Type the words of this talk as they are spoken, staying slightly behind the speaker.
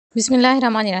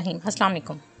Bismillahirrahmanirrahim. Assalamu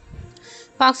alaikum.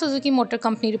 Pak Suzuki Motor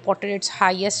Company reported its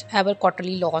highest ever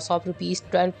quarterly loss of Rs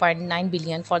 12.9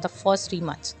 billion for the first 3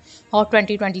 months of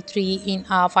 2023 in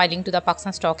a filing to the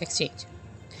Pakistan Stock Exchange.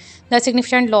 The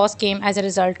significant loss came as a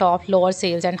result of lower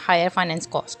sales and higher finance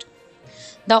cost.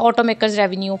 The automaker's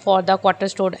revenue for the quarter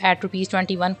stood at Rs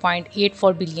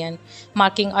 21.84 billion,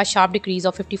 marking a sharp decrease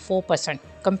of 54%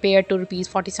 compared to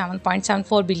Rs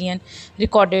 47.74 billion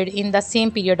recorded in the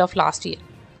same period of last year.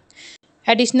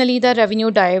 Additionally, the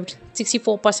revenue dived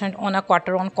 64% on a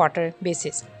quarter-on-quarter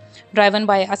basis, driven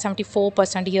by a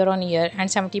 74% year-on-year and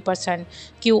 70%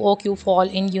 QoQ fall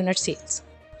in unit sales.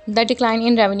 The decline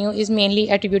in revenue is mainly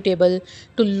attributable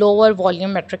to lower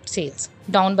volumetric sales,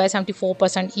 down by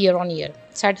 74% year-on-year,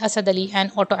 said Asad Ali,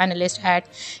 an auto analyst at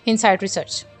Insight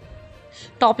Research.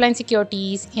 Topline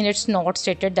Securities, in its note,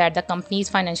 stated that the company's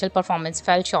financial performance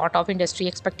fell short of industry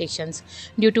expectations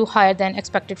due to higher than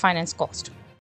expected finance cost.